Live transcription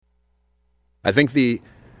I think the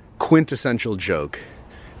quintessential joke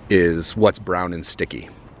is what's brown and sticky.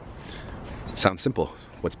 Sounds simple.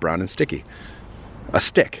 What's brown and sticky? A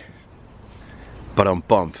stick.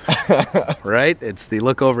 Bump. Right? It's the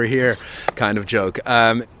look over here kind of joke.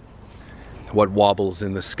 What wobbles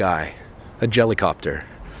in the sky? A jellycopter.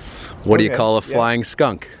 What do you call a flying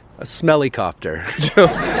skunk? A smellycopter.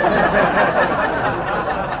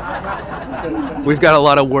 We've got a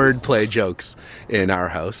lot of wordplay jokes in our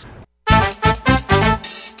house.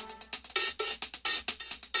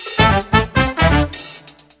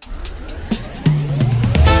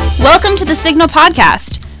 Welcome to the Signal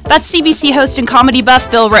Podcast. That's CBC host and comedy buff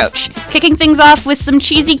Bill Roach, kicking things off with some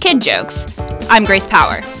cheesy kid jokes. I'm Grace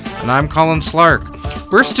Power. And I'm Colin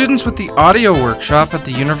Slark. We're students with the audio workshop at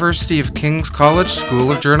the University of King's College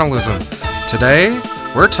School of Journalism. Today,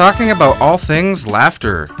 we're talking about all things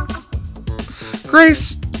laughter.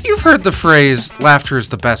 Grace, you've heard the phrase, laughter is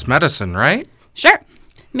the best medicine, right? Sure.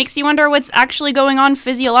 Makes you wonder what's actually going on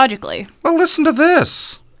physiologically. Well, listen to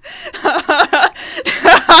this.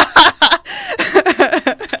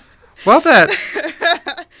 While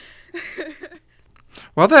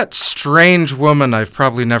that strange woman I've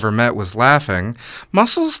probably never met was laughing,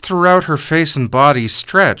 muscles throughout her face and body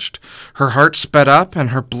stretched. Her heart sped up and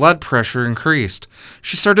her blood pressure increased.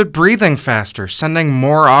 She started breathing faster, sending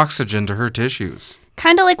more oxygen to her tissues.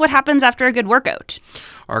 Kinda like what happens after a good workout.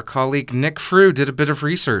 Our colleague Nick Frew did a bit of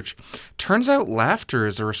research. Turns out laughter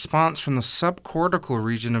is a response from the subcortical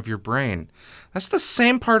region of your brain. That's the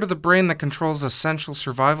same part of the brain that controls essential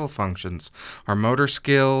survival functions. Our motor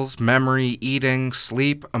skills, memory, eating,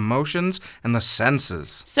 sleep, emotions, and the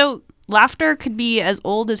senses. So, laughter could be as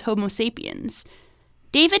old as Homo sapiens.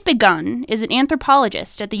 David Begun is an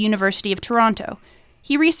anthropologist at the University of Toronto.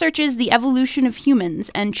 He researches the evolution of humans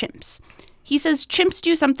and chimps. He says chimps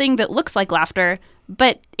do something that looks like laughter,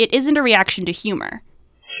 but it isn't a reaction to humor.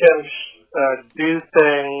 Chimps do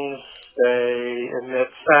things, they emit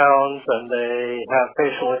sounds, and they have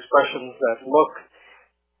facial expressions that look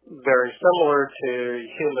very similar to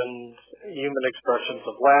human expressions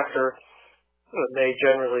of laughter. They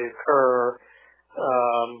generally occur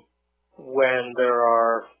when there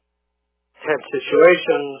are tense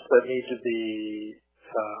situations that need to be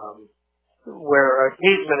where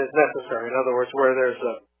appeasement is necessary. In other words, where there's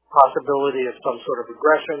a possibility of some sort of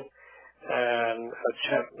aggression, and a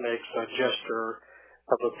chimp makes a gesture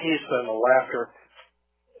of appeasement, a laughter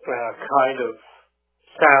kind of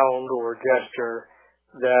sound or gesture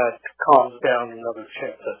that calms down another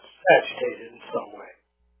chimp that's agitated in some way.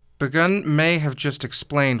 Begun may have just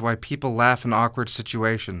explained why people laugh in awkward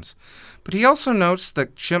situations, but he also notes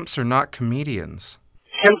that chimps are not comedians.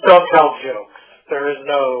 Chimps don't tell jokes. There is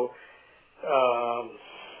no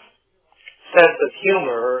sense of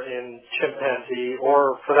humor in chimpanzee,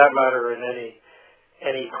 or for that matter in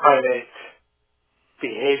any primate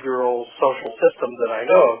behavioral social system that I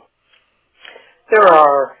know of. There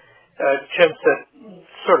are chimps that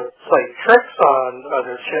sort of play tricks on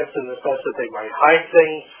other chimps in the sense that they might hide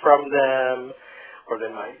things from them, or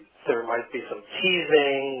there might be some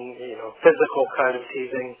teasing, physical kind of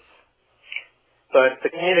teasing. But the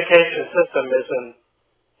communication system isn't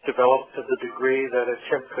developed to the degree that a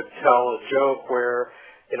chimp could tell a joke where,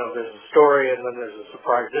 there's a story and then there's a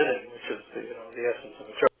surprise ending, which is, the essence of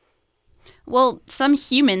a joke. Well, some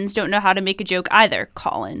humans don't know how to make a joke either,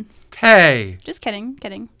 Colin. Hey! Just kidding.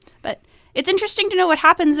 But it's interesting to know what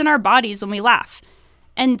happens in our bodies when we laugh.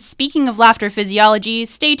 And speaking of laughter physiology,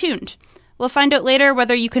 stay tuned. We'll find out later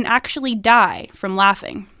whether you can actually die from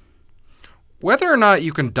laughing. Whether or not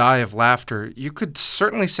you can die of laughter, you could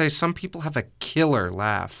certainly say some people have a killer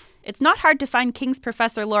laugh. It's not hard to find King's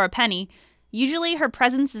professor Laura Penny. Usually her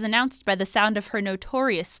presence is announced by the sound of her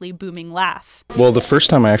notoriously booming laugh. Well, the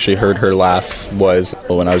first time I actually heard her laugh was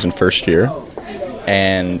when I was in first year,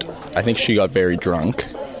 and I think she got very drunk,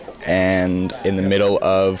 and in the middle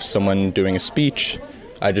of someone doing a speech,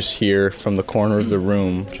 I just hear from the corner of the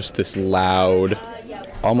room just this loud,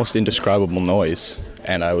 almost indescribable noise.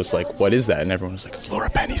 And I was like, what is that? And everyone was like, it's Laura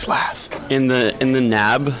Penny's laugh. In the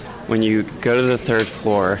NAB, when you go to the third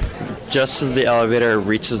floor, just as the elevator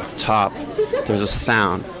reaches the top, there's a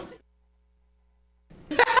sound.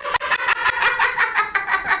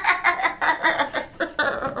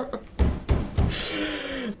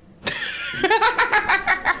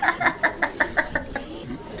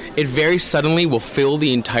 It very suddenly will fill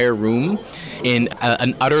the entire room in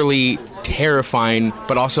an utterly terrifying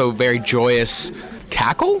but also very joyous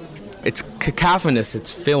cackle. It's cacophonous,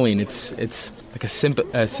 it's filling, it's like a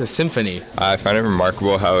symphony. I find it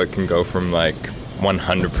remarkable how it can go from like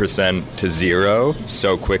 100% to zero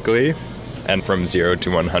so quickly. and from 0 to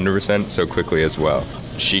 100% so quickly as well.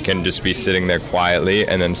 She can just be sitting there quietly,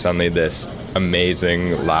 and then suddenly this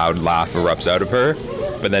amazing loud laugh erupts out of her,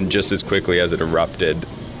 but then just as quickly as it erupted,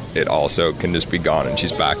 it also can just be gone, and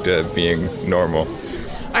she's back to being normal.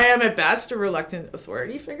 I am at best a reluctant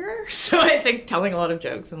authority figure, so I think telling a lot of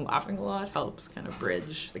jokes and laughing a lot helps kind of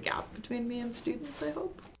bridge the gap between me and students, I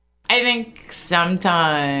hope. I think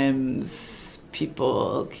sometimes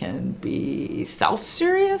people can be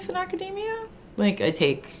self-serious in academia. Like, I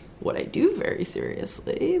take what I do very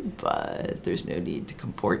seriously, but there's no need to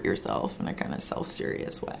comport yourself in a kind of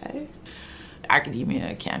self-serious way.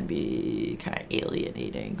 Academia can be kind of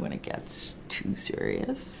alienating when it gets too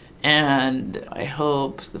serious. And I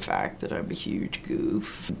hope the fact that I'm a huge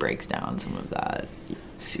goof breaks down some of that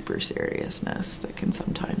super seriousness that can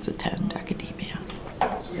sometimes attend academia.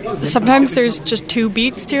 Sometimes there's just 2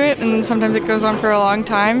 beats to it, and then sometimes it goes on for a long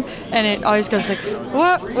time, and it always goes like,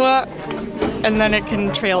 what, and then it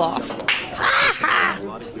can trail off.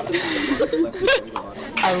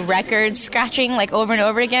 A record scratching like over and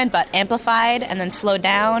over again, but amplified and then slowed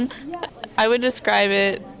down. I would describe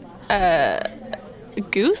it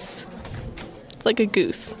goose. It's like a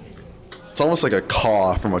goose. It's almost like a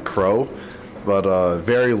caw from a crow, but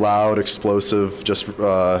very loud, explosive, just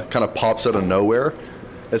kind of pops out of nowhere.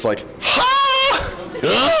 It's like, ha!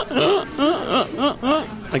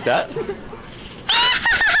 Like that?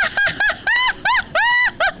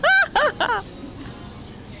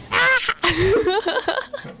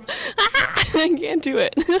 I can't do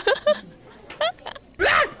it.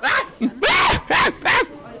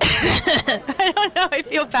 I don't know, I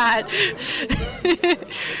feel bad.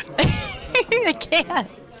 I can't.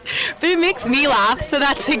 But it makes me laugh, so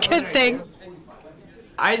that's a good thing.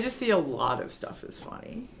 I just see a lot of stuff as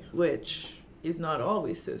funny, which is not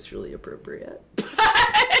always socially appropriate.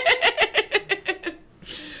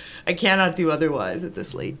 I cannot do otherwise at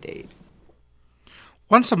this late date.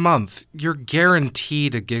 Once a month, you're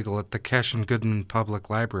guaranteed a giggle at the Keshe & Goodman Public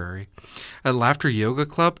Library. At Laughter Yoga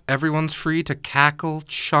Club, everyone's free to cackle,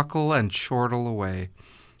 chuckle, and chortle away.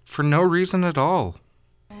 For no reason at all.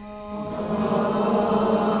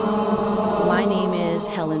 My name is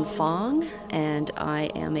Helen Fong, and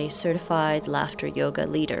I am a certified laughter yoga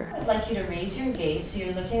leader. I'd like you to raise your gaze so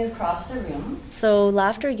you're looking across the room. So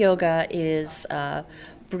laughter yoga is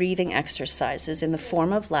breathing exercises in the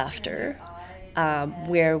form of laughter,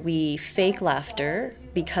 where we fake laughter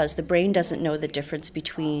because the brain doesn't know the difference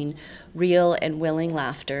between real and willing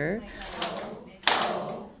laughter.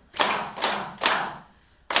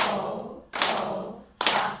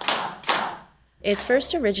 It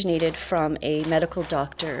first originated from a medical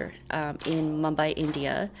doctor in Mumbai,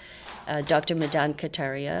 India, Dr. Madan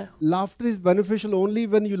Kataria. Laughter is beneficial only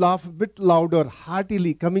when you laugh a bit louder,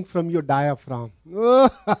 heartily, coming from your diaphragm.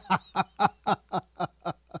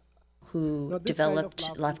 Who developed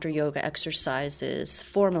laughter yoga exercises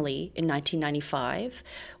formally in 1995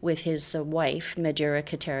 with his wife, Madhura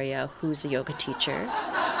Kataria, who's a yoga teacher.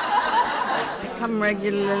 I come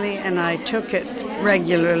regularly, and I took it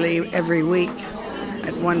regularly every week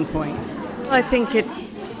at one point. I think it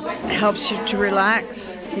helps you to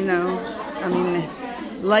relax, you know. I mean,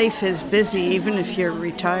 life is busy, even if you're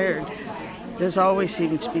retired. There's always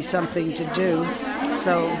seems to be something to do.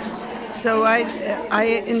 So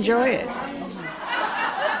I enjoy it.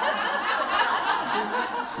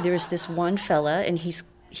 There's this one fella, and he's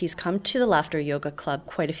come to the Laughter Yoga Club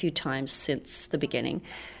quite a few times since the beginning,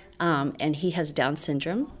 and he has Down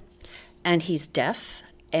syndrome, and he's deaf,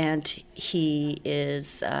 and he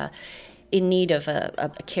is in need of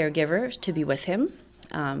a caregiver to be with him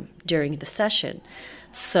during the session.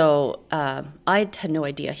 So I had no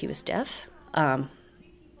idea he was deaf.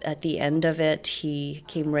 At the end of it, he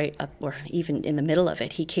came right up, or even in the middle of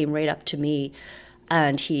it, he came right up to me,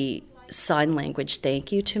 and he sign language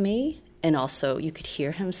thank you to me, and also you could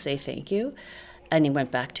hear him say thank you, and he went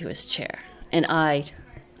back to his chair. And I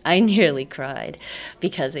nearly cried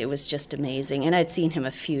because it was just amazing, and I'd seen him a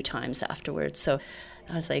few times afterwards, so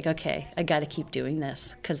I was like, okay, I got to keep doing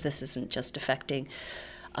this because this isn't just affecting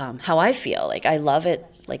how I feel. Like, I love it,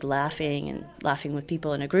 like laughing with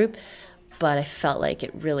people in a group, but I felt like it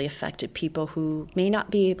really affected people who may not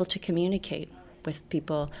be able to communicate with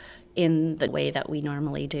people in the way that we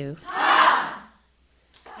normally do.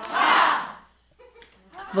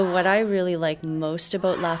 But what I really like most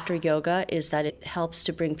about laughter yoga is that it helps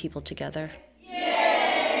to bring people together. Yay!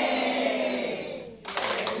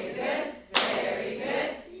 Very good, very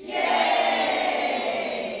good, yay!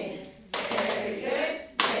 Very good,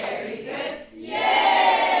 very good,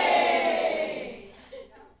 yay!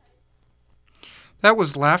 That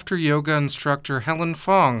was laughter yoga instructor Helen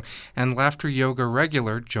Fong and laughter yoga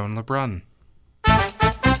regular Joan LeBrun.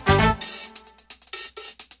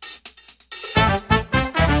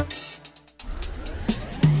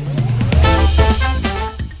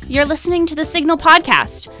 You're listening to the Signal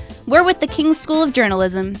Podcast. We're with the King's School of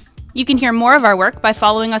Journalism. You can hear more of our work by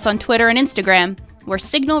following us on Twitter and Instagram. We're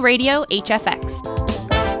Signal Radio HFX.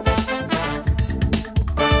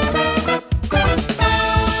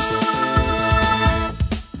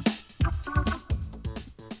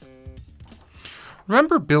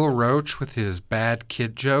 Remember Bill Roach with his bad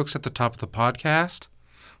kid jokes at the top of the podcast?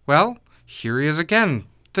 Well, here he is again,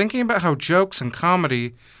 thinking about how jokes and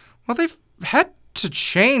comedy, well, they've had to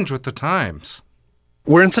change with the times.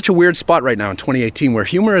 We're in such a weird spot right now in 2018 where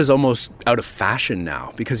humor is almost out of fashion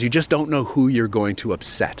now because you just don't know who you're going to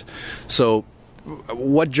upset. So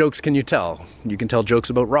what jokes can you tell? You can tell jokes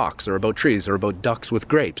about rocks or about trees or about ducks with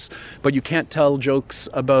grapes, but you can't tell jokes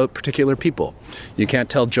about particular people. You can't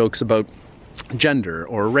tell jokes about gender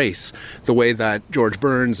or race the way that George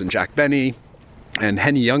Burns and Jack Benny and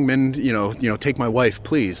Henny Youngman, you know, take my wife,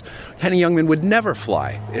 please. Henny Youngman would never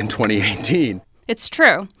fly in 2018. It's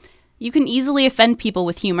true. You can easily offend people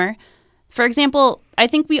with humor. For example, I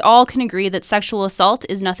think we all can agree that sexual assault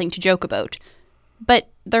is nothing to joke about. But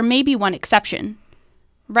there may be one exception.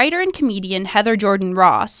 Writer and comedian Heather Jordan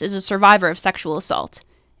Ross is a survivor of sexual assault.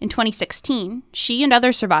 In 2016, she and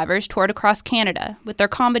other survivors toured across Canada with their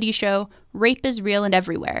comedy show, Rape is Real and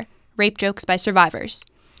Everywhere, Rape Jokes by Survivors.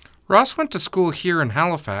 Ross went to school here in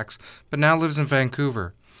Halifax, but now lives in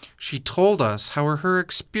Vancouver. She told us how her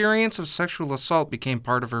experience of sexual assault became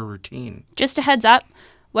part of her routine. Just a heads up,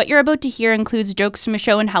 what you're about to hear includes jokes from a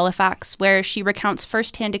show in Halifax where she recounts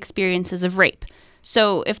first-hand experiences of rape.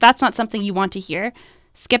 So if that's not something you want to hear,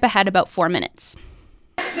 skip ahead about 4 minutes.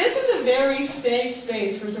 This is a very safe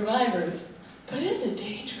space for survivors, but it is a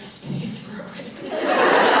dangerous space for a rapist.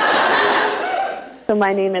 So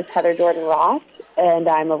my name is Heather Jordan Ross, and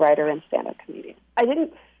I'm a writer and stand-up comedian.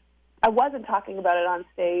 I wasn't talking about it on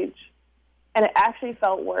stage, and it actually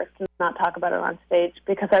felt worse to not talk about it on stage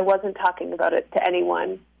because I wasn't talking about it to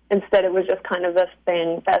anyone. Instead, it was just kind of this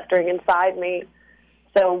thing festering inside me.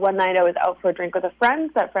 So one night I was out for a drink with a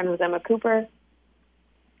friend. That friend was Emma Cooper.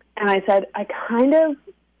 And I said, I kind of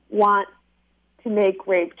want to make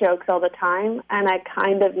rape jokes all the time, and I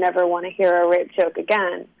kind of never want to hear a rape joke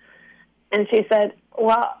again. And she said,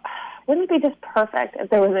 well, wouldn't it be just perfect if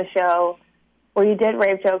there was a show where you did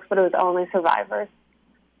rape jokes, but it was only survivors?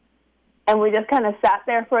 And we just kind of sat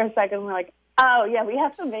there for a second, and we're like, oh, yeah, we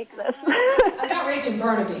have to make this. I got raped in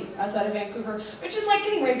Burnaby, outside of Vancouver, which is like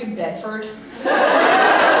getting raped in Bedford.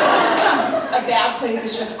 A bad place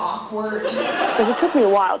is just awkward. Because it took me a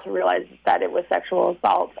while to realize that it was sexual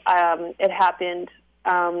assault. It happened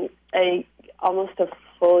almost a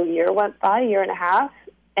full year went by, a year and a half,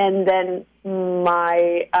 and then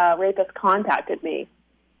my rapist contacted me.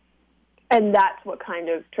 And that's what kind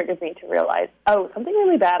of triggered me to realize, oh, something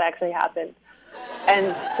really bad actually happened.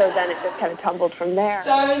 And so then it just kind of tumbled from there.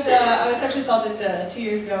 So I was sexually assaulted 2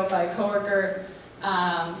 years ago by a coworker.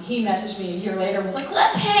 He messaged me a year later and was like,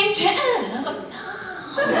 let's hang 10. And I was like, no.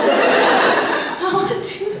 I want to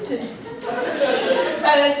do this.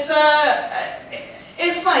 And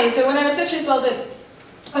it's funny. So when I was sexually assaulted,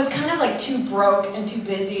 I was kind of like too broke and too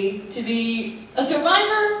busy to be a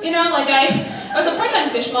survivor. You know, like I was a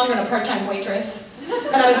part-time fishmonger and a part-time waitress.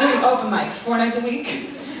 And I was doing open mics 4 nights a week.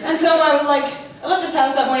 And so I was like, I left his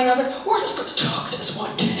house that morning and I was like, we're just going to talk this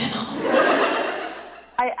one down.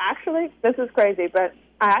 This is crazy, but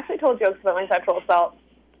I actually told jokes about my sexual assault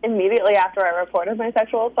immediately after I reported my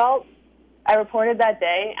sexual assault. I reported that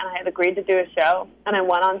day, and I had agreed to do a show, and I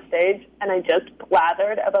went on stage, and I just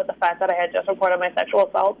blathered about the fact that I had just reported my sexual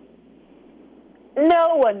assault.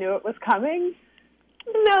 No one knew it was coming.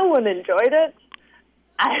 No one enjoyed it.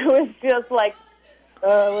 I was just like,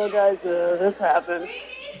 oh, well, guys, this happened.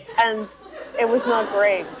 And it was not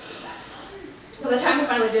great. By the time I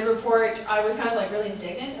finally did report, I was kind of like really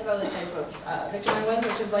indignant about the type of victim I was,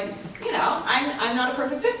 which is like, you know, I'm not a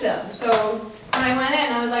perfect victim. So when I went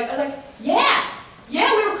in, I was like, yeah, we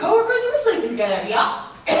were coworkers, we were sleeping together, yeah.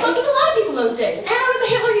 I slept with a lot of people those days, and I was a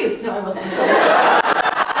Hitler Youth. No, I wasn't.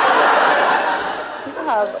 People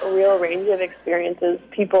have a real range of experiences.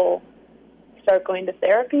 People start going to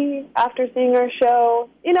therapy after seeing our show.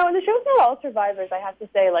 You know, and the show's not all survivors, I have to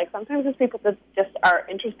say. Like, sometimes it's people that just are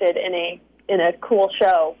interested in a cool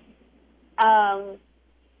show.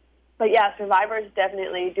 But yeah, survivors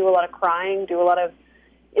definitely do a lot of crying, do a lot of,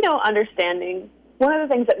 you know, understanding. One of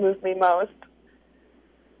the things that moved me most,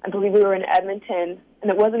 I believe we were in Edmonton, and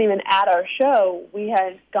it wasn't even at our show. We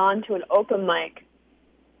had gone to an open mic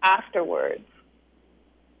afterwards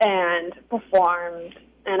and performed,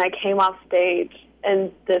 and I came off stage,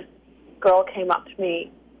 and this girl came up to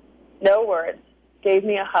me, no words, gave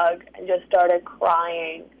me a hug, and just started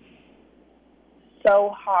crying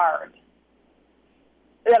so hard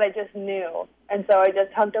that I just knew. And so I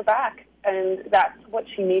just hugged her back, and that's what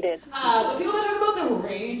she needed. When people talk about the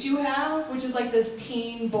rage you have, which is like this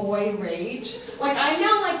teen boy rage, like I'm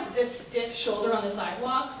now like this stiff shoulder on the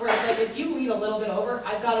sidewalk, whereas like if you lean a little bit over,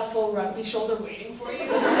 I've got a full rugby shoulder waiting for you.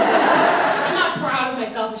 I'm not proud of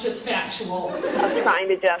myself, it's just factual. I was trying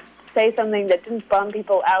to just say something that didn't bum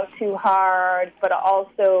people out too hard, but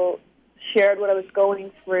also shared what I was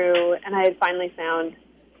going through, and I had finally found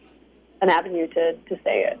an avenue to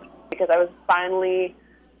say it, because I was finally,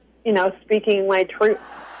 speaking my truth.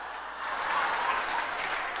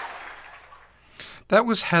 That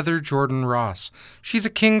was Heather Jordan Ross. She's a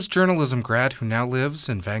King's journalism grad who now lives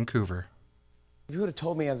in Vancouver. If you would have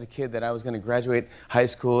told me as a kid that I was going to graduate high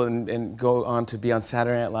school and go on to be on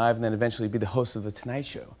Saturday Night Live and then eventually be the host of The Tonight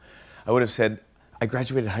Show, I would have said, I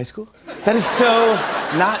graduated high school? That is so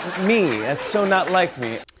not me. That's so not like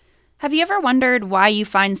me. Have you ever wondered why you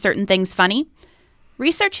find certain things funny?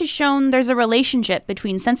 Research has shown there's a relationship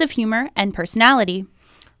between sense of humor and personality.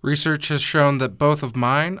 Research has shown that both of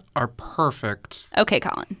mine are perfect. Okay,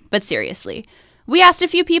 Colin, but seriously. We asked a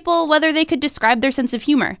few people whether they could describe their sense of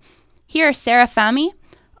humor. Here are Sarah Fahmy,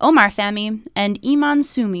 Omar Fahmy, and Iman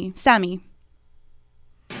Sami.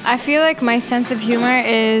 I feel like my sense of humor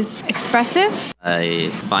is expressive. I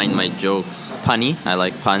find my jokes punny. I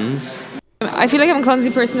like puns. I feel like I'm a clumsy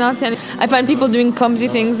personality, and I find people doing clumsy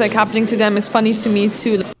things like happening to them is funny to me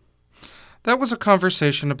too. That was a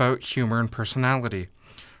conversation about humor and personality.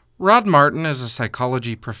 Rod Martin is a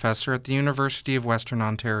psychology professor at the University of Western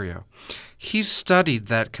Ontario. He's studied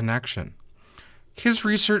that connection. His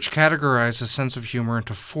research categorizes sense of humor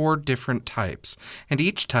into 4 different types, and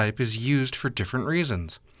each type is used for different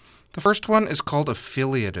reasons. The first one is called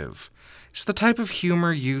affiliative. It's the type of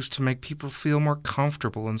humor used to make people feel more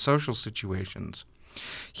comfortable in social situations.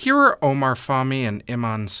 Here are Omar Fahmy and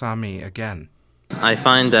Iman Sami again. I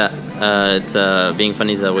find that being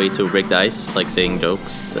funny is a way to break the ice, like saying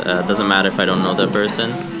jokes. Doesn't matter if I don't know the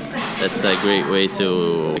person. That's a great way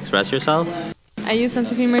to express yourself. I use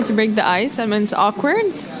sense of humor to break the ice, and when it's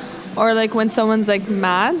awkward, or like when someone's like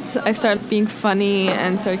mad, I start being funny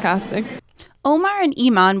and sarcastic. Omar and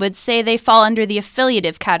Iman would say they fall under the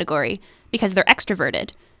affiliative category because they're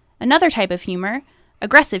extroverted. Another type of humor,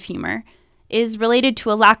 aggressive humor, is related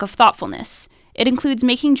to a lack of thoughtfulness. It includes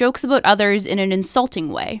making jokes about others in an insulting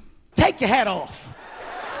way. Take your hat off.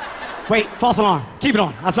 Wait, false alarm. Keep it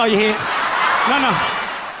on. I saw your head.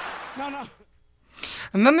 No.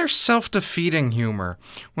 And then there's self-defeating humor,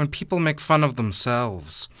 when people make fun of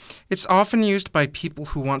themselves. It's often used by people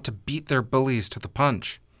who want to beat their bullies to the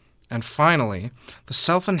punch. And finally, the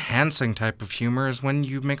self-enhancing type of humor is when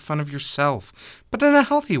you make fun of yourself, but in a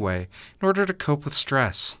healthy way, in order to cope with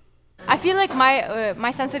stress. I feel like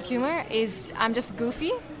my sense of humor is I'm just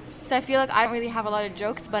goofy, so I feel like I don't really have a lot of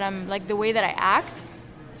jokes, but I'm like the way that I act.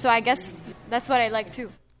 So I guess that's what I like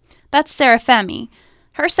too. That's Sarah Fahmy.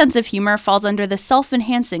 Her sense of humor falls under the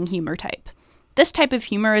self-enhancing humor type. This type of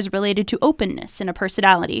humor is related to openness in a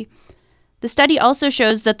personality. The study also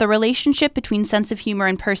shows that the relationship between sense of humor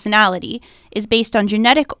and personality is based on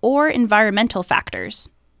genetic or environmental factors.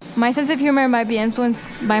 My sense of humor might be influenced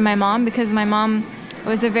by my mom, because my mom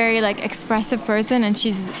was a very expressive person, and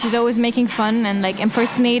she's always making fun and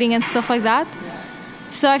impersonating and stuff like that.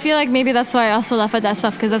 So I feel like maybe that's why I also laugh at that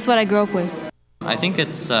stuff, because that's what I grew up with. I think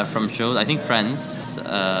it's from shows. I think Friends.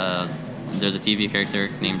 There's a TV character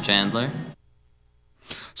named Chandler.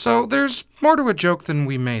 So there's more to a joke than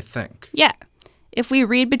we may think. Yeah. If we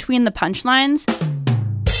read between the punchlines,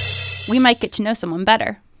 we might get to know someone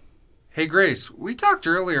better. Hey Grace, we talked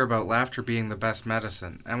earlier about laughter being the best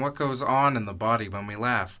medicine and what goes on in the body when we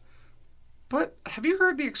laugh. But have you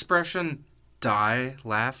heard the expression, die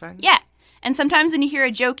laughing? Yeah. And sometimes when you hear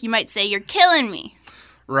a joke, you might say, you're killing me.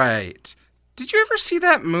 Right. Did you ever see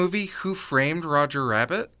that movie, Who Framed Roger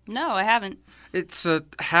Rabbit? No, I haven't. It's a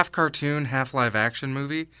half-cartoon, half-live-action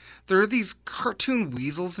movie. There are these cartoon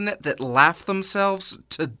weasels in it that laugh themselves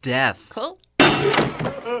to death. Cool.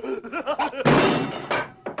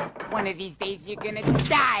 One of these days you're gonna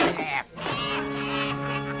die laughing.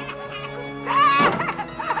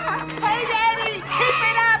 Hey, Daddy! Keep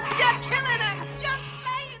it up! You're killing him! You're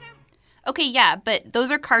slaying him! Okay, yeah, but those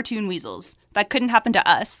are cartoon weasels. That couldn't happen to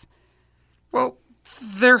us. Well,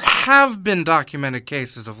 there have been documented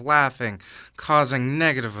cases of laughing causing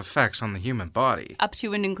negative effects on the human body. Up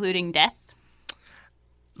to and including death?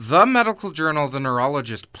 The medical journal The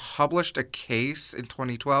Neurologist published a case in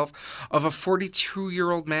 2012 of a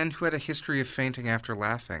 42-year-old man who had a history of fainting after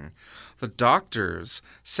laughing. The doctors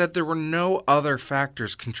said there were no other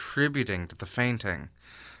factors contributing to the fainting.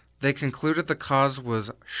 They concluded the cause was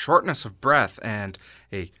shortness of breath and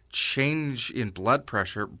a change in blood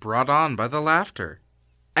pressure brought on by the laughter.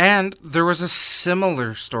 And there was a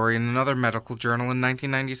similar story in another medical journal in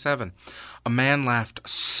 1997. A man laughed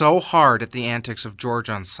so hard at the antics of George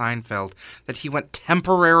on Seinfeld that he went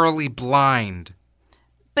temporarily blind.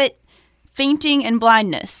 But fainting and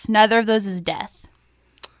blindness, neither of those is death.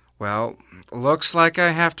 Well, looks like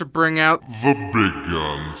I have to bring out the big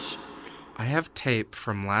guns. I have tape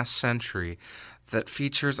from last century that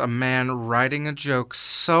features a man writing a joke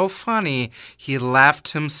so funny he laughed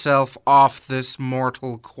himself off this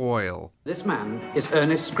mortal coil. This man is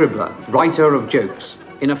Ernest Scribbler, writer of jokes.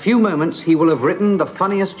 In a few moments, he will have written the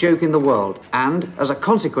funniest joke in the world, and, as a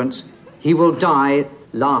consequence, he will die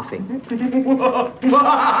laughing.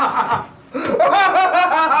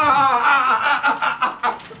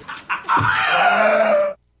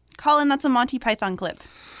 Colin, that's a Monty Python clip.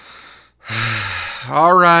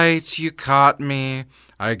 All right, you caught me.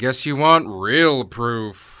 I guess you want real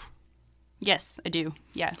proof. Yes, I do.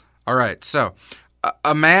 Yeah. All right, so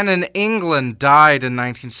a man in England died in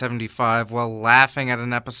 1975 while laughing at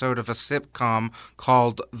an episode of a sitcom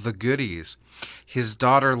called The Goodies. His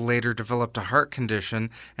daughter later developed a heart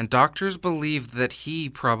condition, and doctors believed that he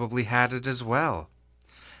probably had it as well.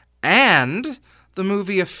 And the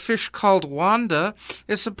movie A Fish Called Wanda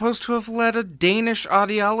is supposed to have led a Danish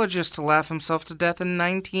audiologist to laugh himself to death in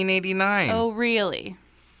 1989. Oh, really?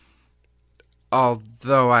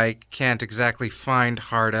 Although I can't exactly find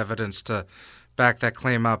hard evidence to back that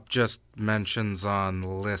claim up, just mentions on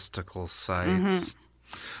listicle sites.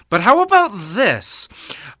 Mm-hmm. But how about this?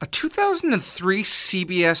 A 2003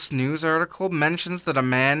 CBS News article mentions that a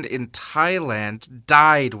man in Thailand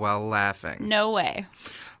died while laughing. No way.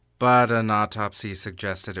 But an autopsy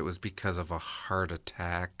suggested it was because of a heart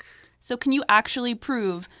attack. So can you actually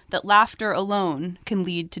prove that laughter alone can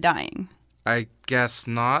lead to dying? I guess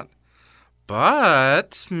not.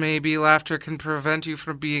 But maybe laughter can prevent you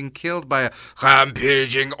from being killed by a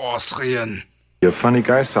rampaging Austrian. You're a funny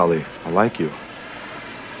guy, Sally. I like you.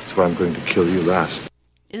 That's why I'm going to kill you last.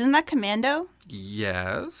 Isn't that Commando?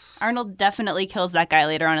 Yes. Arnold definitely kills that guy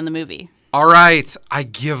later on in the movie. All right, I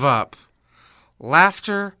give up.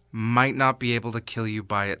 Laughter might not be able to kill you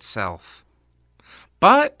by itself,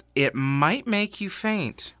 but it might make you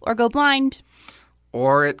faint. Or go blind.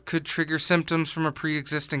 Or it could trigger symptoms from a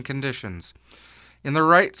pre-existing conditions. In the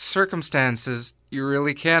right circumstances, you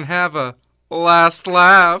really can have a last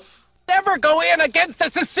laugh. Never go in against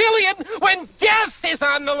a Sicilian when death is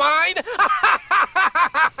on the line.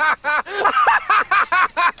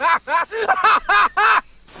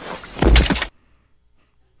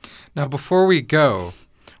 Now, before we go,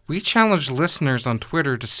 we challenge listeners on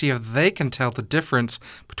Twitter to see if they can tell the difference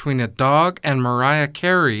between a dog and Mariah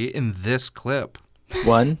Carey in this clip.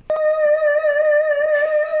 1,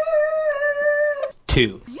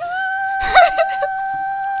 2.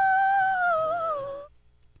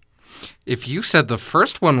 If you said the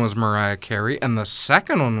first one was Mariah Carey and the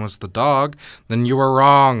second one was the dog, then you were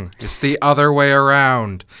wrong. It's the other way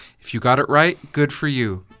around. If you got it right, good for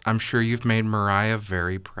you. I'm sure you've made Mariah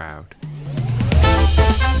very proud.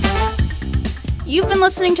 You've been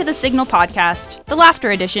listening to the Signal Podcast, the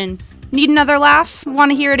Laughter Edition. Need another laugh?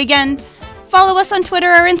 Want to hear it again? Follow us on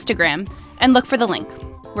Twitter or Instagram and look for the link.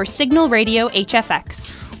 We're Signal Radio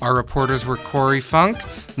HFX. Our reporters were Corey Funk,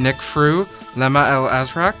 Nick Frew, Lema El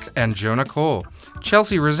Azraq, and Jonah Cole.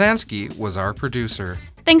 Chelsea Rosansky was our producer.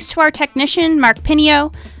 Thanks to our technician, Mark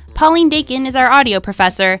Pinio. Pauline Dakin is our audio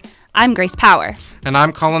professor. I'm Grace Power. And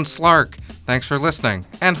I'm Colin Slark. Thanks for listening,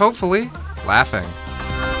 and hopefully, laughing.